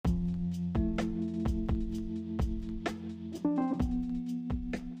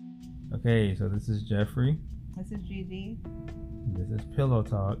Okay, so this is Jeffrey. This is Gigi. This is Pillow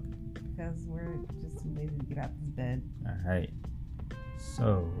Talk. Because we're just too lazy to get out this bed. All right.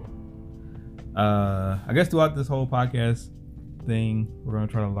 So, I guess throughout this whole podcast thing, we're going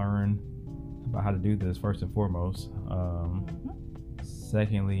to try to learn about how to do this first and foremost.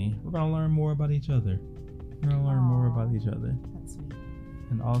 Secondly, we're going to learn more about each other. We're going to learn more about each other. That's sweet.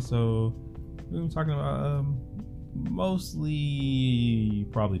 And also, we're going to be talking about mostly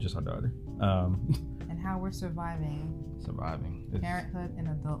probably just our daughter. And how we're surviving parenthood and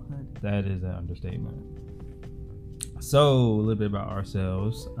adulthood. That is an understatement. So, a little bit about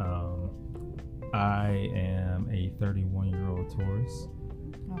ourselves. I am a 31-year-old Taurus.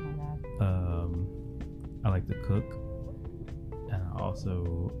 Oh my God. I like to cook, and I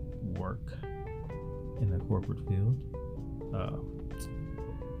also work in the corporate field.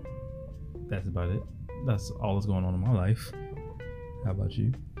 That's about it. That's all that's going on in my life. How about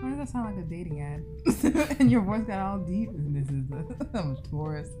you? Why does that sound like a dating ad? And your voice got all deep. And this is I'm a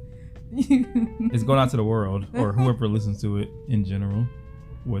Taurus. It's going out to the world, or whoever listens to it in general,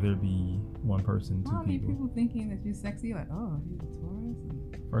 whether it be one person, two people. People thinking that you're sexy, like, oh, he's a Taurus.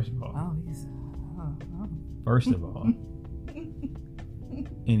 First of all. Oh, he's. Oh. First of all.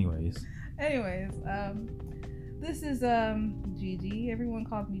 Anyways, this is Gigi. Everyone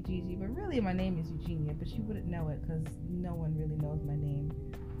calls me Gigi, but really my name is Eugenia, but you wouldn't know it because no one really knows my name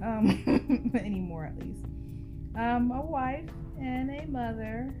anymore, at least. I'm a wife and a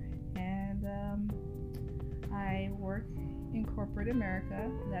mother, and I work in corporate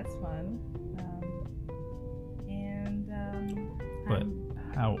America. That's fun. But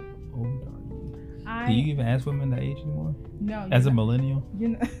how old are you? Do you even ask women that age anymore? No. As a millennial?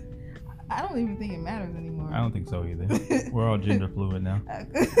 I don't even think it matters anymore. I don't think so either. We're all gender fluid now.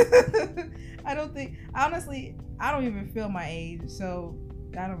 I don't think, honestly, I don't even feel my age, so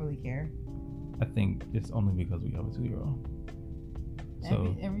I don't really care. I think it's only because we have a 2-year-old.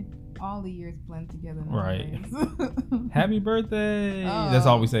 So all the years blend together. Right. Happy birthday. That's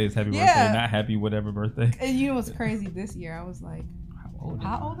all we say is happy birthday, not happy whatever birthday. And you know what's crazy? This year I was like,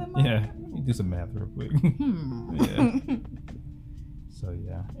 how old am I? Yeah. Let me do some math real quick. Yeah. So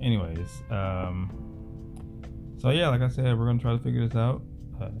yeah. Anyways, so yeah, like I said, we're gonna try to figure this out.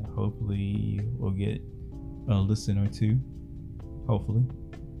 Hopefully, we'll get a listen or two. Hopefully.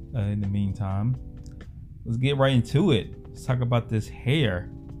 In the meantime, let's get right into it. Let's talk about this hair.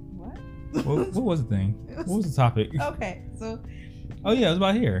 What was the thing? What was the topic? Okay, so. Oh yeah, it was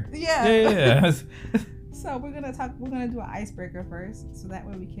about hair. Yeah. So we're gonna do an icebreaker first, so that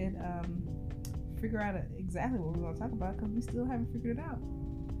way we can figure out exactly what we're gonna talk about, because we still haven't figured it out.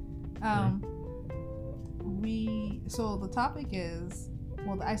 So the topic is,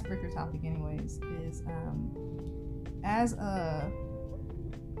 well, the icebreaker topic anyways is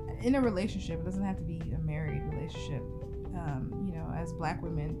in a relationship. It doesn't have to be a married relationship. As Black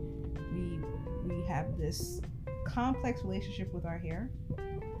women, we have this complex relationship with our hair.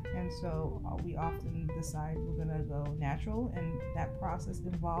 And so we often decide we're going to go natural, and that process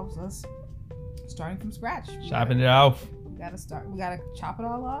involves us starting from scratch. Chopping it off. We got to chop it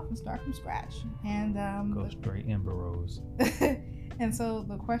all off and start from scratch. And go straight Amber Rose. And so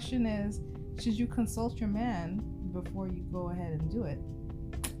the question is, should you consult your man before you go ahead and do it?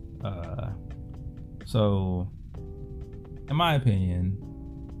 So in my opinion,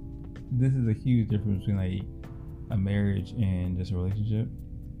 this is a huge difference between like a marriage and just a relationship.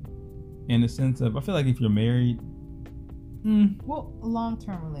 In the sense of, I feel like if you're married, well, a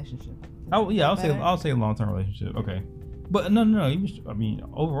long-term relationship. I'll say a long-term relationship. Okay, but no. I mean,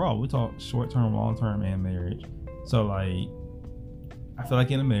 overall, we talk short-term, long-term, and marriage. So like, I feel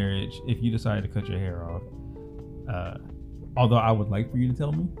like in a marriage, if you decide to cut your hair off, although I would like for you to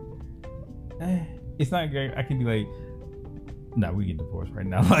tell me, it's not great. I can be like, nah, we get divorced right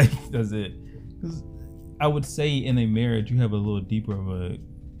now. Like, that's it. Because I would say in a marriage, you have a little deeper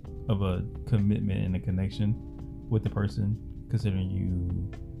of a commitment and a connection with the person, considering you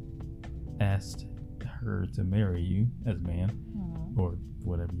asked her to marry you as a man, or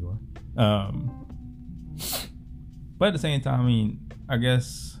whatever you are. But at the same time, I mean, I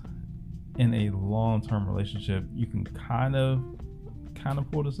guess in a long-term relationship, you can kind of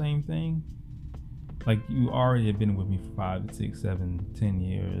pull the same thing. Like, you already have been with me for 5, 6, 7, 10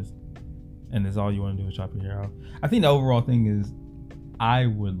 years, and that's all you want to do is chop your hair off. I think the overall thing is, I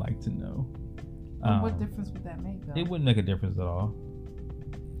would like to know. What difference would that make, though? It wouldn't make a difference at all.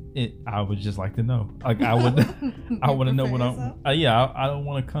 I would just like to know. Like, I would, I want to know what I don't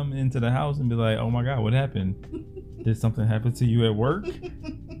want to come into the house and be like, oh my God, what happened? Did something happen to you at work?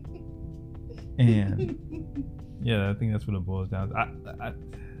 And yeah, I think that's what it boils down to.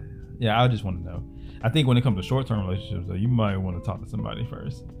 Yeah, I just want to know. I think when it comes to short-term relationships, though, you might want to talk to somebody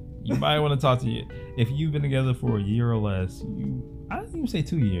first. You might want to talk to you if you've been together for a year or less. I don't even say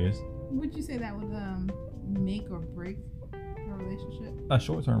 2 years. Would you say that would make or break a relationship? A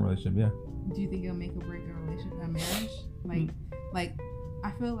short-term relationship, yeah. Do you think it'll make or break a marriage? Like I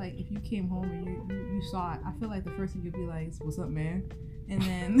feel like if you came home and you saw it, I feel like the first thing you'd be like, "What's up, man?" And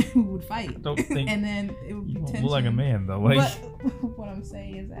then we would fight. I don't think and then it would be tension. Look like a man though. Like, but what I'm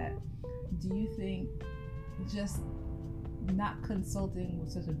saying is that, do you think just not consulting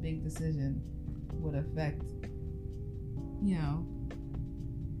with such a big decision would affect,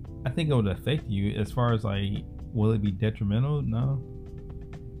 I think it would affect you as far as like, will it be detrimental? No.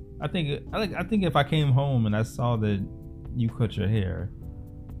 I think if I came home and I saw that you cut your hair,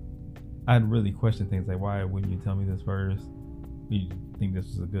 I'd really question things like, why wouldn't you tell me this first? Do you think this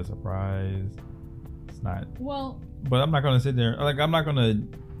was a good surprise? It's not. Well, but I'm not gonna sit there I'm not gonna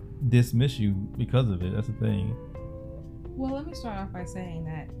dismiss you because of it. That's the thing. Well, let me start off by saying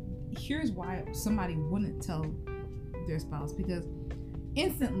that here's why somebody wouldn't tell their spouse, because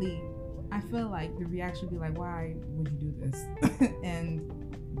instantly I feel like the reaction would be like, why would you do this? And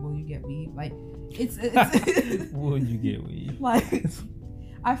will you get weed? Like it's will you get weed? Like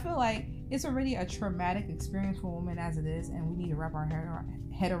I feel like it's already a traumatic experience for women as it is, and we need to wrap our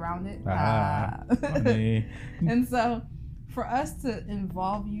head around it. And so for us to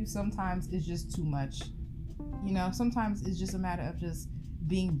involve you sometimes is just too much. Sometimes it's just a matter of just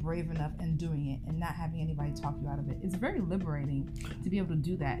being brave enough and doing it and not having anybody talk you out of it. It's very liberating to be able to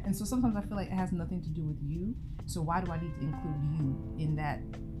do that. And so sometimes I feel like it has nothing to do with you. So why do I need to include you in that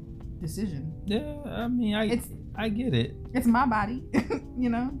decision? Yeah, I mean, I get it. It's my body,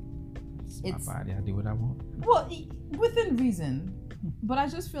 It's my body. I do what I want. Well, within reason. But I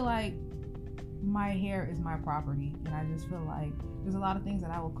just feel like my hair is my property, and I just feel like there's a lot of things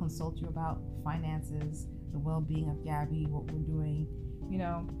that I will consult you about: finances, the well-being of Gabby, what we're doing,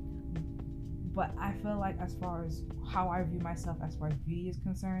 But I feel like as far as how I view myself, as far as beauty is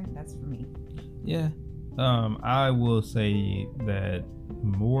concerned, that's for me. Yeah. I will say that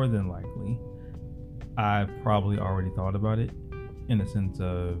more than likely, I probably already thought about it in the sense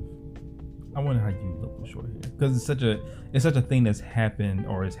of, I wonder how you look with short hair, because it's such a thing that's happened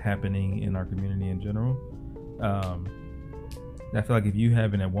or is happening in our community in general. I feel like if you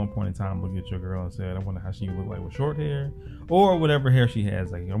haven't at one point in time looked at your girl and said, I wonder how she look like with short hair, or whatever hair she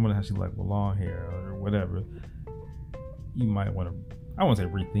has, like I wonder how she look like with long hair or whatever, you might want to, I won't say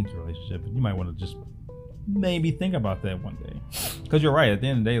rethink your relationship, but you might want to just maybe think about that one day. Because you're right, at the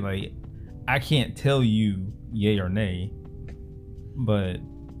end of the day, like, I can't tell you yay or nay, but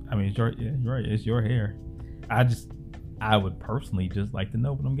I mean, you're right, it's your hair. I would personally just like to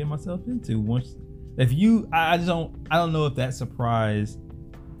know what I'm getting myself into. Once, if you, I don't know if that surprise,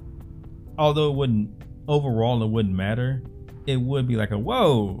 although it wouldn't matter, it would be like a,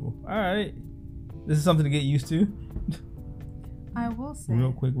 whoa, all right, this is something to get used to. I will say,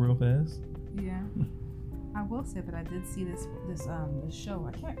 real quick, real fast. Yeah, I will say that I did see this show.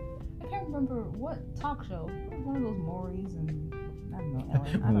 I can't remember what talk show. One of those Maury's and I don't know.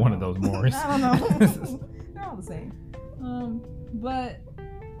 Ellen, One of those Maury's. I don't know. They're all the same. But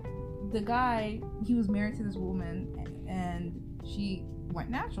the guy, he was married to this woman, and she went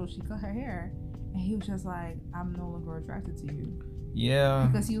natural. She cut her hair, and he was just like, I'm no longer attracted to you. Yeah.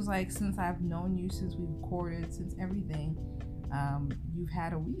 Because he was like, since I've known you, since we've courted, since everything, you've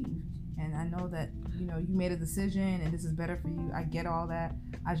had a weave. And I know that, you made a decision and this is better for you. I get all that.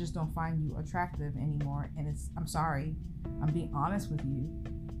 I just don't find you attractive anymore. And I'm sorry. I'm being honest with you.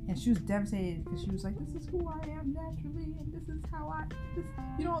 And she was devastated because she was like, this is who I am naturally. And this is how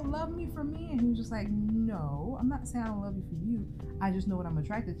you don't love me for me. And he was just like, no, I'm not saying I don't love you for you. I just know what I'm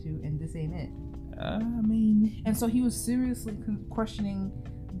attracted to. And this ain't it. And so he was seriously questioning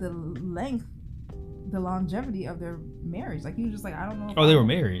the longevity of their marriage. Like, he was just like, I don't know. They were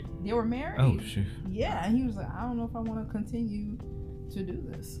married. They were married. Oh, shoot. Yeah, and he was like, I don't know if I want to continue to do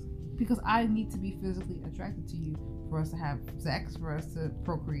this because I need to be physically attracted to you for us to have sex, for us to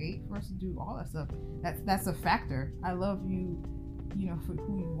procreate, for us to do all that stuff. That's a factor. I love you, for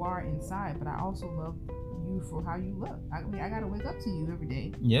who you are inside, but I also love you for how you look. I mean, I gotta wake up to you every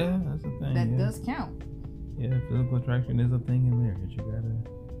day. Yeah, that's the thing. That does count. Yeah, physical attraction is a thing in marriage.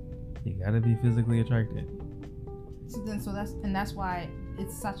 You gotta be physically attracted. That's why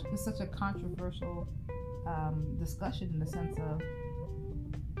it's such a controversial discussion in the sense of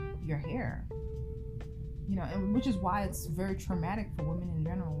your hair. And which is why it's very traumatic for women in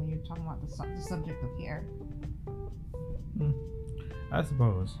general when you're talking about the subject of hair. I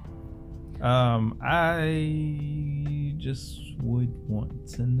suppose. I just would want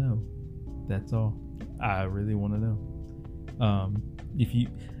to know. That's all. I really want to know. If you,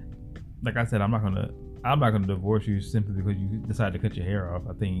 like I said, I'm not gonna divorce you simply because you decide to cut your hair off.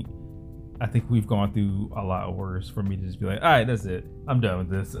 I think we've gone through a lot worse for me to just be like, all right, that's it. I'm done with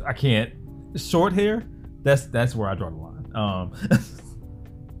this. I can't. Short hair. That's where I draw the line.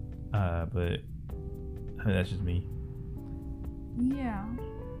 But I mean, that's just me. Yeah,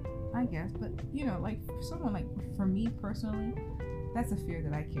 I guess. But like for someone like for me personally, that's a fear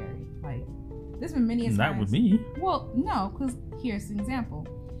that I carry. Like there's been many times. Not with me. Well, no, because here's an example.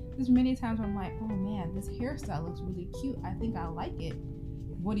 There's many times where I'm like, oh man, this hairstyle looks really cute. I think I like it.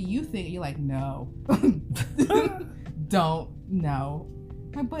 What do you think? You're like, no, don't, no.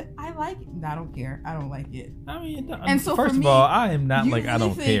 But I like it. No, I don't care. I don't like it. I mean, and so first of all, I am not like really I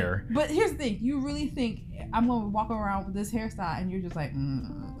don't care. But here's the thing: you really think I'm gonna walk around with this hairstyle, and you're just like,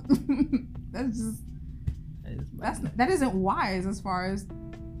 that isn't wise as far as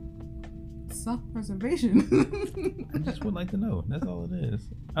self-preservation. I just would like to know. That's all it is.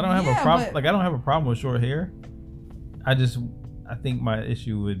 I don't have a problem. Like I don't have a problem with short hair. I think my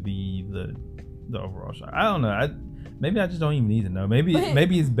issue would be the overall shot. I don't know. Maybe I just don't even need to know. Maybe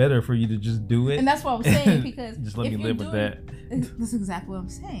it's better for you to just do it. And that's what I'm saying, because just let me live with that. That's exactly what I'm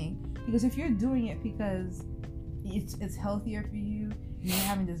saying. Because if you're doing it because it's healthier for you, and you're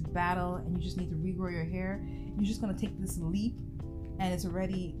having this battle, and you just need to regrow your hair, you're just gonna take this leap, and it's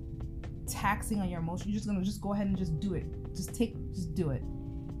already taxing on your emotions. You're just gonna go ahead and just do it. Just do it.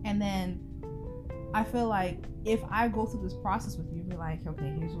 And then I feel like if I go through this process with you, be like,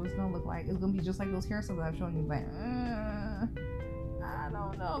 okay, here's what it's gonna look like. It's gonna be just like those hairstyles that I've shown you. Like, I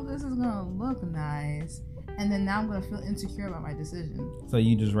don't know if this is gonna look nice. And then now I'm gonna feel insecure about my decision. So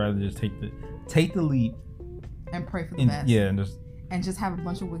you just rather just take the leap and pray for the best. Yeah, and just have a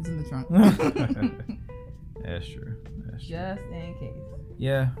bunch of wigs in the trunk. That's true. Just in case.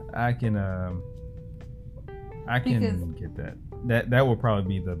 Yeah, I can get that. That would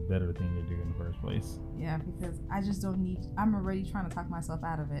probably be the better thing to do in the first place. Yeah, because I just don't need. I'm already trying to talk myself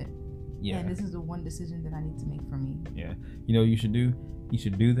out of it. Yeah. And this is the one decision that I need to make for me. Yeah. You know what you should do? You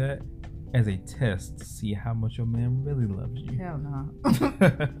should do that as a test to see how much your man really loves you. Hell no.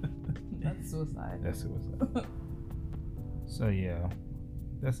 That's suicide. That's suicide. So yeah,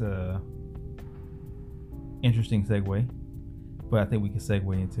 that's a interesting segue. But I think we can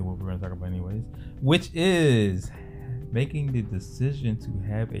segue into what we're going to talk about anyways, which is making the decision to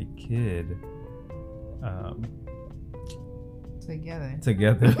have a kid. Together,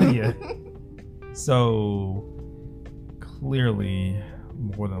 yeah. So clearly,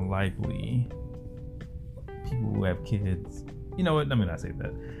 more than likely, people who have kids. You know what? Let me not say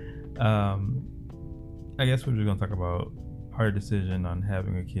that. I guess we're just going to talk about our decision on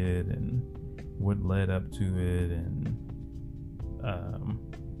having a kid and what led up to it, and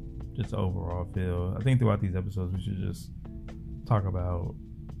just overall feel. I think throughout these episodes we should just talk about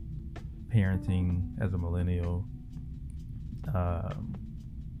parenting as a millennial,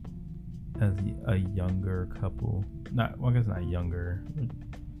 as a younger couple. I guess not younger.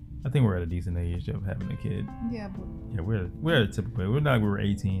 I think we're at a decent age of having a kid. Yeah, but yeah, we're at a typical. We're not. We were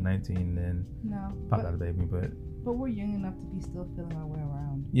 18, 19, and then popped out a baby, but we're young enough to be still feeling our way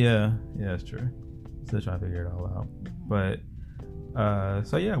around. Yeah, that's true. Still trying to figure it all out, but.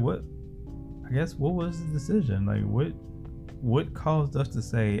 So yeah, what was the decision? Like what caused us to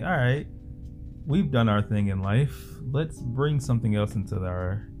say, all right, we've done our thing in life. Let's bring something else into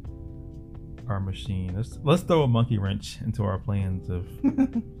our machine. Let's throw a monkey wrench into our plans of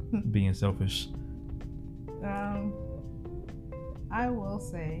being selfish. I will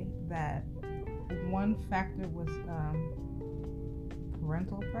say that one factor was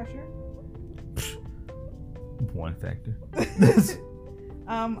parental pressure. One factor. I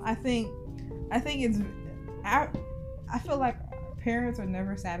think it's. I feel like parents are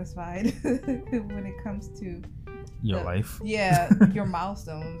never satisfied when it comes to your life. Yeah, your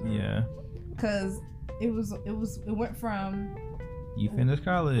milestones. Yeah. Because it went from you finished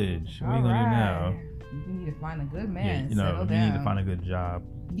college. What are you gonna do now? You need to find a good man. Yeah, you need to find a good job.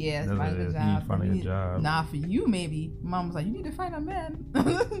 Yes, find a good job. You need to find a good job. Nah, for you maybe. Mom was like, you need to find a man.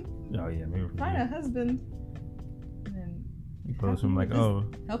 Oh yeah, maybe find a husband. You close from like, oh,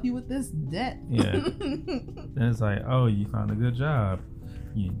 help you with this debt. Yeah. Then it's like, oh, you found a good job.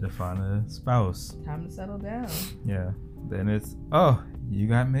 You need to find a spouse. Time to settle down. Yeah. Then it's, oh, you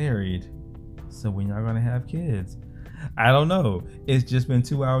got married. So when y'all gonna have kids? I don't know. It's just been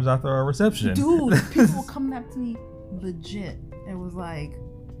 2 hours after our reception. Dude, people were coming up to me legit. It was like,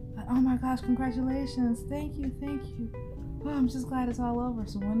 oh my gosh, congratulations. Thank you. Oh, I'm just glad it's all over.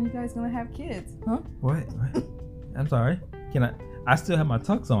 So when are you guys gonna have kids? Huh? What? I'm sorry. Can I still have my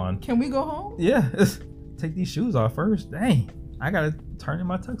tux on. Can we go home? Yeah. Take these shoes off first. Dang. I gotta turn in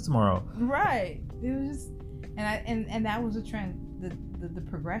my tux tomorrow. Right. It was just, and that was a trend, the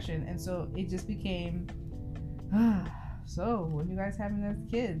progression, and so it just became. So when you guys having those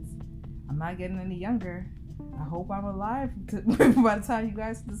kids, I'm not getting any younger. I hope I'm alive by the time you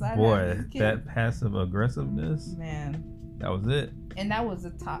guys decide. Boy, to have these kids. that passive aggressiveness. Man. That was it. And that was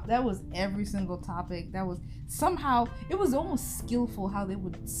that was every single topic. That was somehow, it was almost skillful how they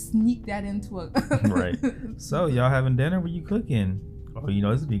would sneak that into a. Right. So y'all having dinner? What you cooking? Oh, you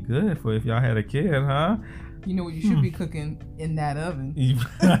know, this would be good for if y'all had a kid, huh? You know what you should be cooking in that oven. It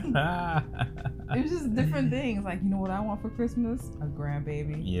was just different things. Like, you know what I want for Christmas? A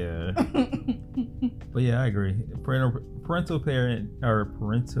grandbaby. Yeah. But yeah, I agree. Parental pressure.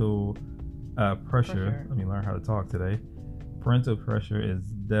 Let me learn how to talk today. Parental pressure is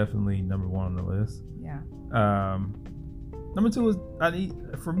definitely number one on the list. Yeah. Number two is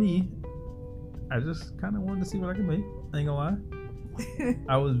for me, I just kind of wanted to see what I can make. I ain't gonna lie.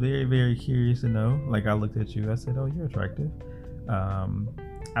 I was very, very curious to know. Like, I looked at you, I said, "Oh, you're attractive." I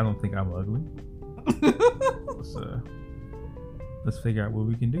don't think I'm ugly. Let's figure out what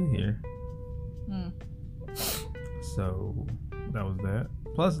we can do here. So that was that.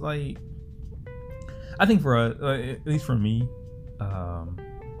 Plus, like, I think for us, at least for me,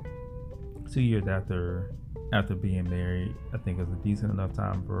 2 years after being married, I think is a decent enough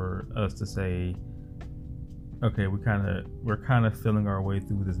time for us to say, okay, we're kind of feeling our way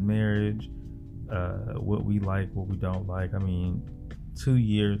through this marriage, what we like, what we don't like. I mean, 2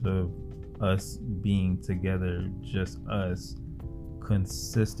 years of us being together, just us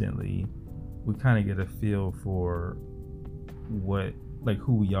consistently, we kind of get a feel for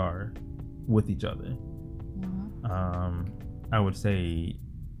who we are with each other. I would say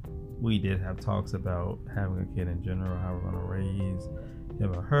we did have talks about having a kid in general, how we're going to raise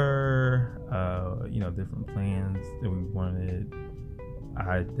him or her, different plans that we wanted.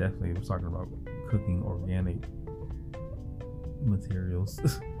 I definitely was talking about cooking organic materials.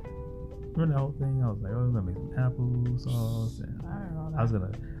 Remember that whole thing? I was like, oh, we're going to make some applesauce, and I was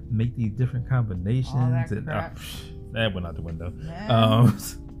going to make these different combinations. All that and crap. that went out the window.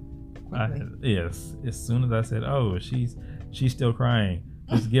 Yes, as soon as I said, oh, she's still crying,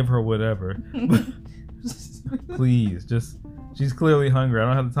 just give her whatever. Please, she's clearly hungry. I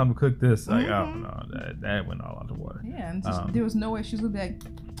don't have the time to cook this. Like, oh no, that went all out the water. Yeah, and there was no way she was gonna be like,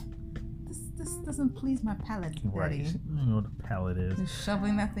 this doesn't please my palate, Daddy. Right. You know what the palate is. Just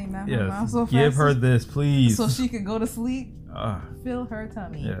shoveling that thing down her Yes, mouth so fast. give her this, please, so she could go to sleep. Fill her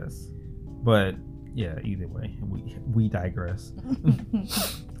tummy. Yes, but yeah, either way, we digress.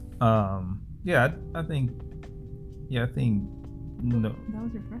 Yeah, I think no. That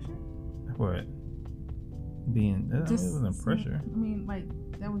was your pressure? What? Being it wasn't pressure. I mean, like,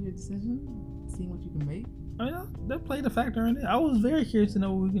 that was your decision, seeing what you can make. Oh yeah, that played a factor in it. I was very curious to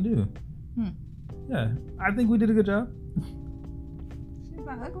know what we can do. Yeah, I think we did a good job. She's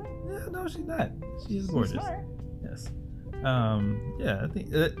not ugly? Yeah, no, she's not. She is gorgeous. She's smart. Yes. Yeah, I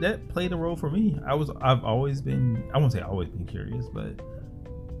think that played a role for me. I've always been, I won't say always been curious, but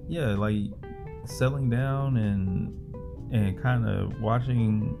yeah, like settling down and kind of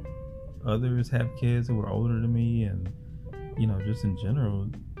watching others have kids who were older than me, and just in general,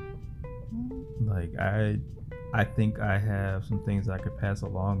 like I think I have some things I could pass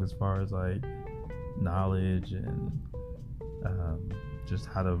along as far as like knowledge and just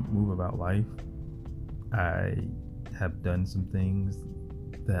how to move about life. I have done some things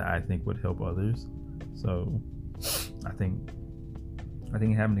that I think would help others, so I think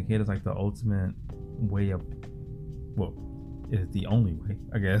having a kid is like the ultimate way of, well, is the only way,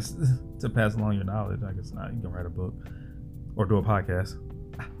 I guess, to pass along your knowledge. I guess not. You can write a book or do a podcast.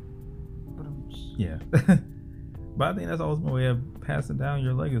 Yeah. But I think that's the ultimate way of passing down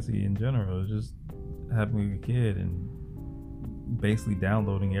your legacy in general, is just having a kid and basically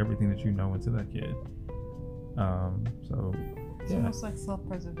downloading everything that you know into that kid. So it's almost like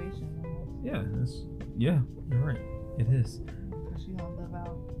self-preservation. Almost. Yeah, you're right. It is. Because she gonna live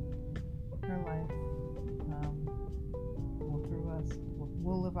out her life. Through us.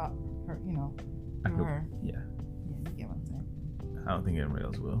 We'll live out her, through her. Yeah. Yeah, you get what I'm saying. I don't think everybody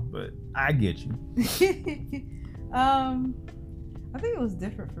else will, but I get you. I think it was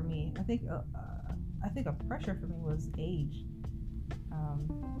different for me. I think a pressure for me was age.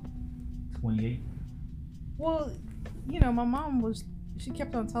 28. Well, my mom she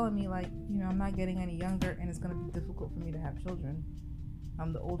kept on telling me, like, I'm not getting any younger, and it's gonna be difficult for me to have children.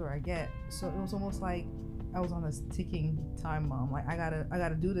 The older I get, so it was almost like I was on this ticking time bomb. Like, I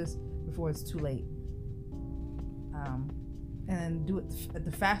gotta do this before it's too late. and do it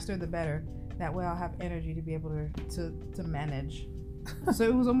the faster the better. That way I'll have energy to be able to manage. So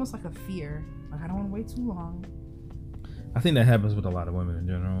it was almost like a fear. Like I don't want to wait too long. I think that happens with a lot of women in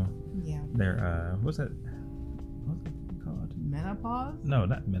general. Yeah. They're what's it called? Menopause? No,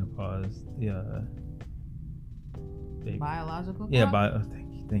 not menopause. The biological clock? Yeah,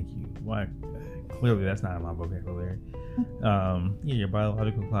 thank you. Why? Clearly that's not in my vocabulary. Yeah, your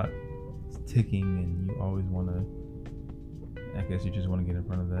biological clock is ticking, and you always want to. I guess you just want to get in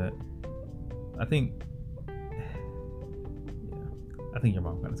front of that. I think your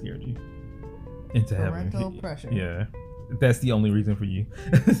mom kind of scared you into parental pressure. Yeah, that's the only reason for you.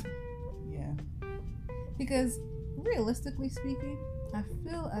 Yeah, because realistically speaking, I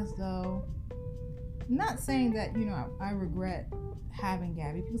feel as though, not saying that I regret having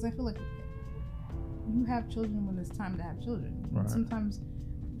Gabby, because I feel like you have children when it's time to have children. Right. Sometimes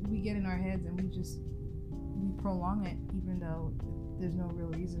we get in our heads and we prolong it, even though there's no real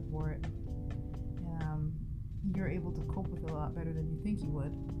reason for it. You're able to cope with it a lot better than you think you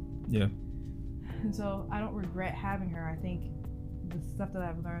would. Yeah. And so I don't regret having her. I think the stuff that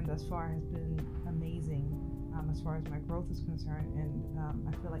I've learned thus far has been amazing, as far as my growth is concerned, and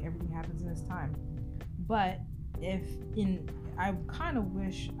I feel like everything happens in its time. But I kind of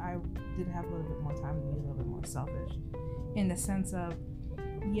wish I did have a little bit more time to be a little bit more selfish, in the sense of,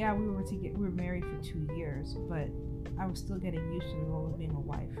 yeah, we were married for 2 years, but I was still getting used to the role of being a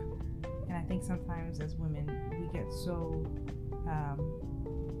wife. And I think sometimes as women, we get so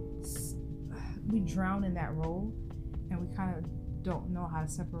we drown in that role, and we kind of don't know how to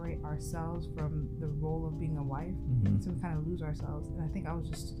separate ourselves from the role of being a wife. Mm-hmm. So we kind of lose ourselves. And I think I was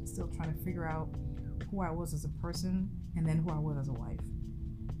just still trying to figure out who I was as a person, and then who I was as a wife.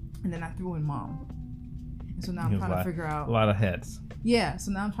 And then I threw in mom. And so now I'm trying to figure out a lot of hats. Yeah,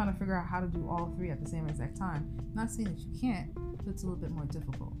 so now I'm trying to figure out how to do all three at the same exact time. Not saying that you can't, but it's a little bit more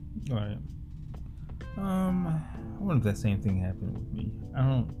difficult. All right. I wonder if that same thing happened with me.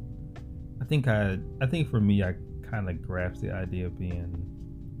 I think for me, I kind of grasped the idea of being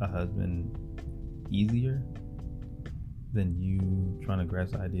a husband easier than you trying to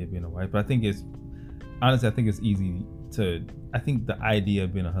grasp the idea of being a wife. But I think it's easy I think the idea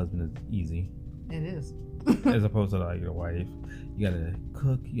of being a husband is easy. It is. As opposed to like your wife. You gotta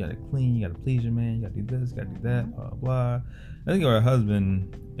cook, you gotta clean, you gotta please your man, you gotta do this, you gotta do that, blah, blah. I think our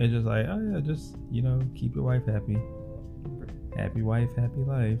husband is just like, oh yeah, just, keep your wife happy. Happy wife, happy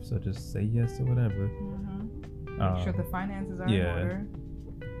life. So just say yes to whatever. Mm-hmm. Make sure the finances are in order.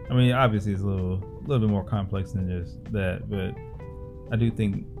 I mean, obviously it's a little bit more complex than just that, but I do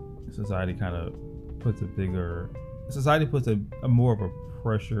think society kind of puts a more of a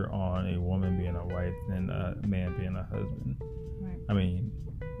pressure on a woman being a wife than a man being a husband. Right. I mean,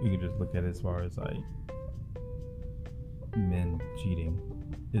 you could just look at it as far as like men cheating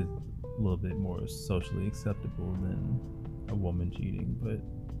is a little bit more socially acceptable than a woman cheating, but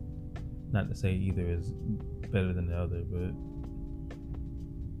not to say either is better than the other, but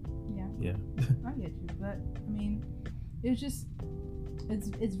yeah. I get you, but I mean, it's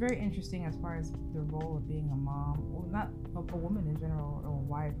very interesting as far as the role of being a mom, or not a woman in general, or a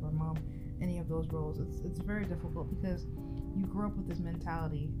wife or a mom, any of those roles. It's very difficult because you grow up with this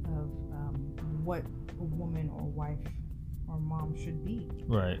mentality of what a woman or wife or mom should be.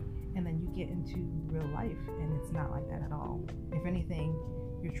 Right. And then you get into real life, and it's not like that at all. If anything,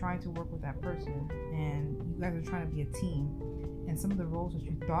 you're trying to work with that person, and you guys are trying to be a team. And some of the roles that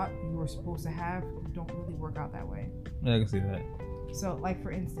you thought you were supposed to have don't really work out that way. Yeah, I can see that. So, like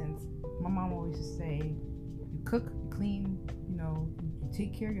for instance, my mom always used to say, "You cook, you clean, you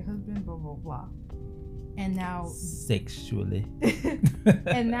take care of your husband, blah blah blah." And now sexually.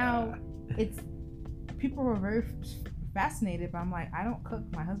 And now it's people were very fascinated, but I'm like, I don't cook.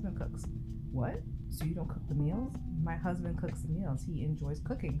 My husband cooks. What? So you don't cook the meals? My husband cooks the meals. He enjoys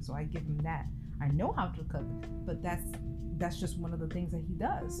cooking, so I give him that. I know how to cook, but that's just one of the things that he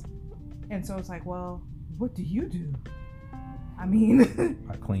does. And so it's like, well, what do you do? I mean,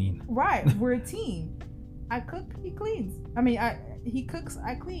 I clean. Right, we're a team. I cook, he cleans. I mean, he cooks,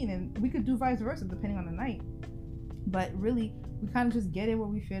 I clean, and we could do vice versa depending on the night. But really, we kind of just get in where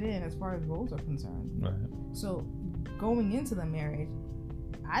we fit in as far as roles are concerned. Right. So going into the marriage,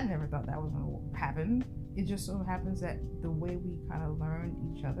 I never thought that was going to happen. It just so happens that the way we kind of learned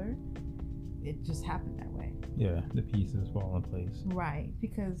each other, it just happened that way. Yeah, the pieces fall in place. Right,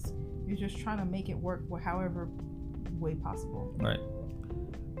 because you're just trying to make it work however way possible. Right.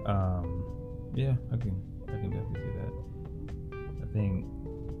 Yeah, I can definitely see that.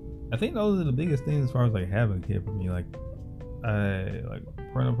 I think those are the biggest things as far as like having a kid for me. Like, I like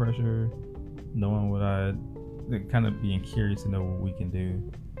parental pressure, knowing what I kind of being curious to know what we can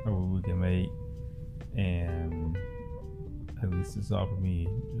do or what we can make, and at least it's all for me.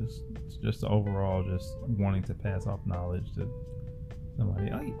 Just overall, just wanting to pass off knowledge to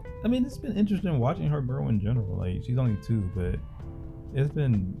somebody. I mean, it's been interesting watching her grow in general. Like, she's only 2, but it's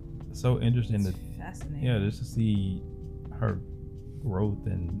been so interesting fascinating. just to see her growth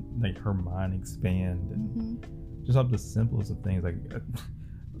and like her mind expand, and just off the simplest of things. Like,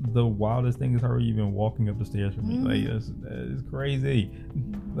 the wildest thing is her even walking up the stairs for me. Like, it's crazy.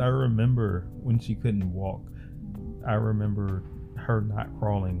 I remember when she couldn't walk. I remember her not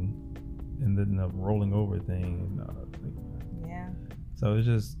crawling and then the rolling over thing. So it's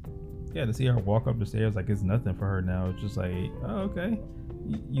just, to see her walk up the stairs like it's nothing for her now. It's just like, oh, okay.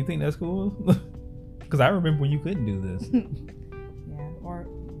 You think that's cool? Because I remember when you couldn't do this. Or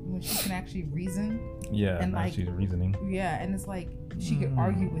when she can actually reason. Yeah, and now she's reasoning. Yeah, and it's like she could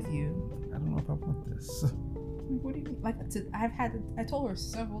argue with you. I don't know if I want this. What do you mean? Like, I told her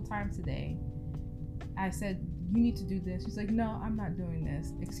several times today. I said, you need to do this. She's like, no, I'm not doing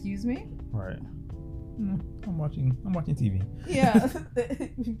this. Excuse me? Right. I'm watching TV. Yeah.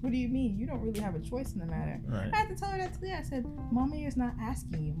 What do you mean? You don't really have a choice in the matter. Right. I had to tell her that today. I said, mommy is not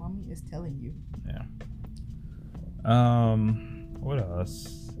asking you. Mommy is telling you. Yeah. What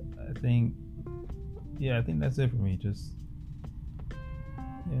else? I think that's it for me. Just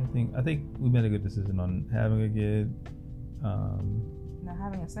I think we made a good decision on having a kid. Now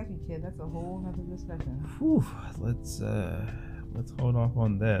having a second kid, that's a whole other discussion. Whew, let's hold off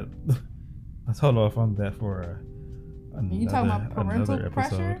on that. Let's hold off on that for you talking about parental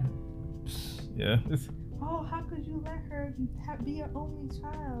pressure? Yeah. Oh, how could you let her be your only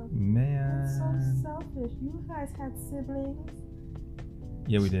child? Man, that's so selfish. You guys had siblings.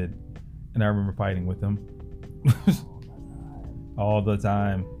 Yeah, we did, and I remember fighting with them all the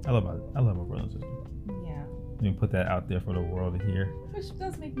time. I love my brother and sister. Yeah. Let me put that out there for the world to hear. Which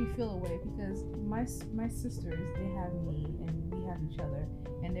does make me feel away because my sisters, they have me and we have each other,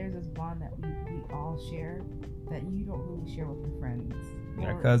 and there's this bond that we all share that you don't really share with your friends.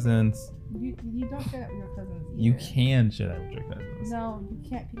 Your cousins. You don't share that with your cousins either. You can share that with your cousins. No, you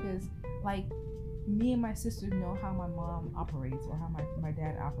can't, because like me and my sister know how my mom operates or how my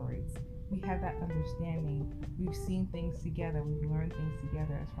dad operates. We have that understanding. We've seen things together. We've learned things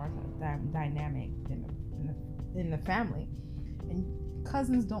together as far as that dynamic in the family. And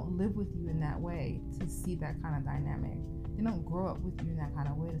cousins don't live with you in that way to see that kind of dynamic. They don't grow up with you in that kind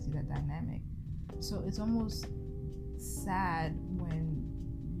of way to see that dynamic. So it's almost sad when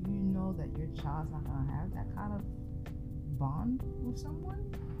you know that your child's not going to have that kind of bond with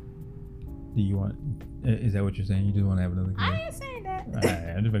someone. Do you want? Is that what you're saying? You just want to have another kid? I ain't saying that.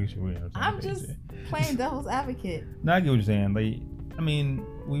 Right, I'm just making sure we know. I'm just playing devil's advocate. No, I get what you're saying. Like, I mean,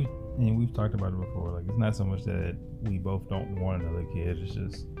 we've talked about it before. Like, it's not so much that we both don't want another kid. It's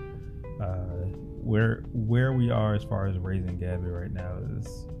just where we are as far as raising Gabby right now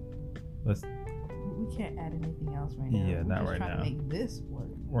is we can't add anything else right now. Yeah, not right now. We're trying to make this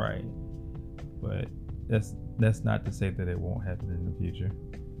work. Right, but that's not to say that it won't happen in the future.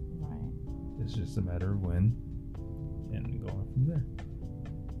 It's just a matter of when and going from there.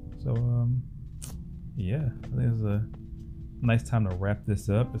 So, I think it's a nice time to wrap this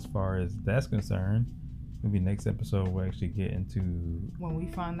up as far as that's concerned. Maybe next episode we'll actually get into when we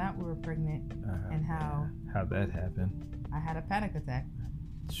found out we were pregnant and how that happened. I had a panic attack.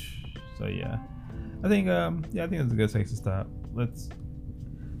 So I think it's a good place to stop. Let's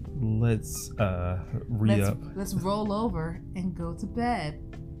re-up. Let's roll over and go to bed.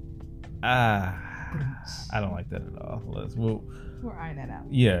 I don't like that at all. We're eyeing that out.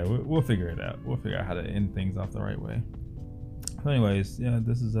 Yeah, we'll figure it out. We'll figure out how to end things off the right way. So anyways,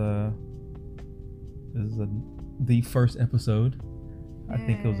 this is the first episode. I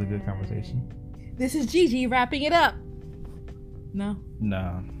think it was a good conversation. This is Gigi wrapping it up. No.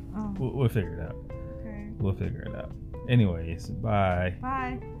 Oh. We'll figure it out. Okay. We'll figure it out. Anyways, bye.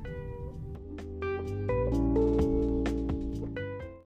 Bye.